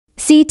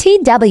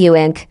CTW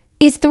Inc.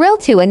 is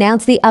thrilled to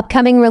announce the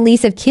upcoming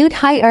release of Cute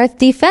High Earth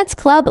Defense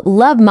Club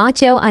Love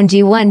Macho on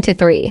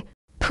G123.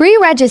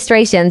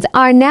 Pre-registrations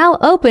are now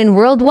open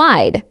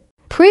worldwide.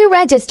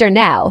 Pre-register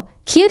now.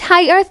 Cute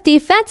High Earth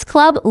Defense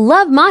Club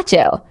Love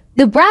Macho,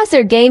 the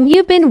browser game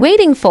you've been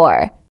waiting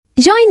for.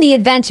 Join the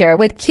adventure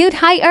with Cute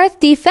High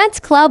Earth Defense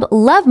Club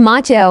Love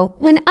Macho,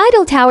 an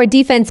idle tower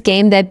defense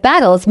game that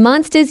battles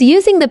monsters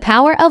using the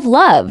power of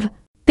love.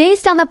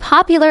 Based on the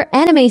popular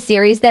anime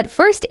series that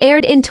first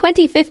aired in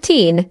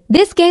 2015,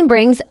 this game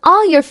brings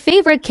all your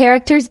favorite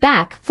characters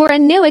back for a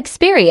new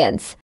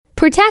experience.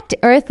 Protect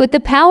Earth with the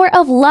power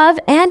of love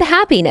and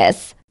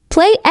happiness.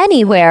 Play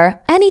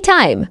anywhere,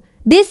 anytime.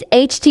 This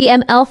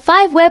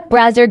HTML5 web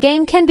browser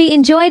game can be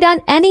enjoyed on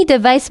any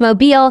device,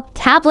 mobile,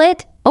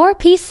 tablet, or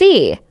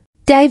PC.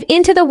 Dive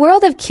into the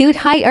world of Cute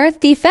High Earth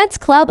Defense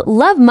Club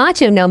Love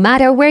Macho no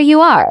matter where you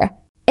are.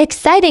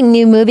 Exciting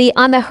new movie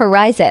on the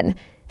horizon.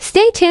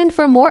 Stay tuned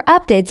for more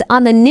updates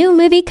on the new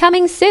movie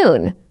coming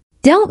soon.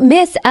 Don't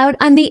miss out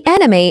on the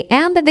anime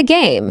and the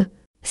game.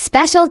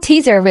 Special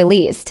teaser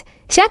released.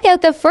 Check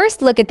out the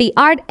first look at the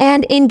art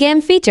and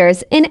in-game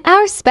features in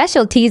our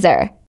special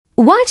teaser.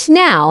 Watch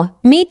now.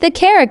 Meet the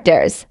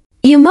characters.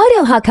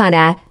 Yumoto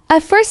Hakana, a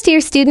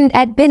first-year student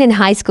at Binin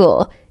High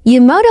School.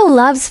 Yumoto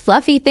loves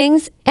fluffy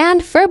things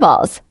and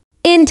furballs.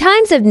 In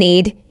times of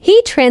need,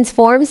 he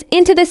transforms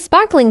into the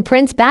sparkling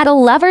prince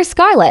battle lover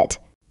Scarlet.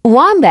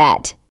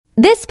 Wombat.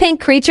 This pink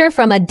creature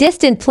from a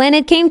distant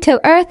planet came to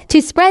Earth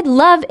to spread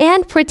love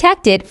and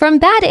protect it from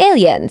bad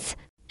aliens.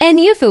 And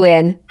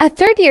Yufuin, a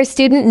third-year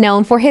student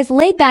known for his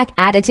laid-back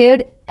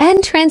attitude,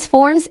 and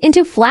transforms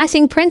into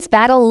flashing prince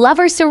battle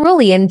lover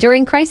Cerulean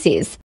during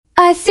crises.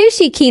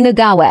 Asushi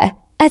Kinugawa,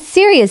 a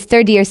serious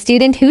third-year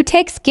student who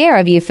takes care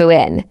of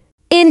Yufuin.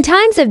 In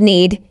times of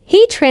need,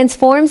 he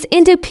transforms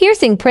into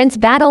piercing prince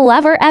battle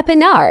lover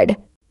Epinard.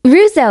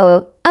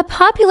 Ruzo, a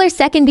popular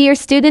second-year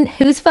student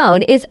whose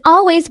phone is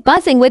always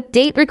buzzing with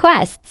date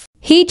requests.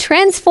 He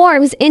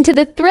transforms into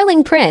the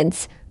thrilling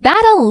prince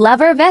battle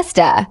lover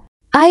Vesta.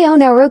 Io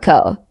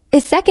Naruko, a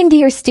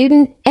second-year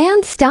student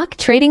and stock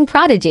trading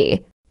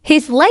prodigy.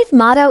 His life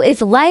motto is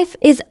 "Life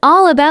is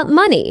all about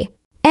money,"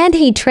 and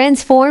he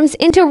transforms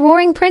into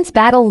roaring prince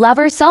battle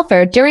lover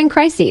Sulfur during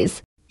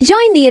crises.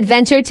 Join the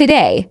adventure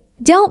today.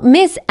 Don't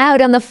miss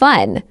out on the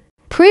fun.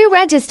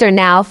 Pre-register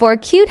now for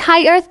Cute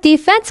High Earth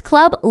Defense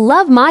Club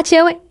Love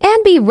Macho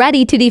and be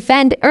ready to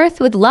defend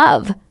Earth with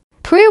love.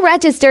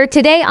 Pre-register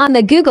today on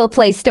the Google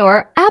Play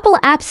Store, Apple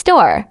App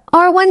Store,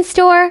 R1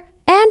 Store,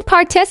 and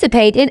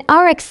participate in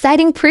our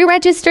exciting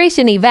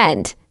pre-registration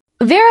event.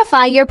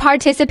 Verify your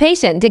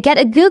participation to get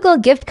a Google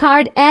gift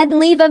card and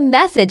leave a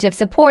message of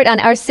support on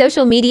our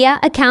social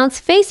media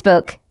accounts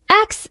Facebook,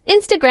 X,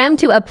 Instagram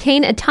to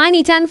obtain a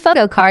Tiny 10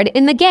 photo card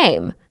in the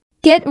game.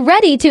 Get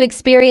ready to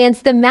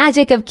experience the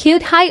magic of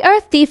Cute High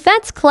Earth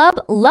Defense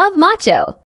Club Love Macho.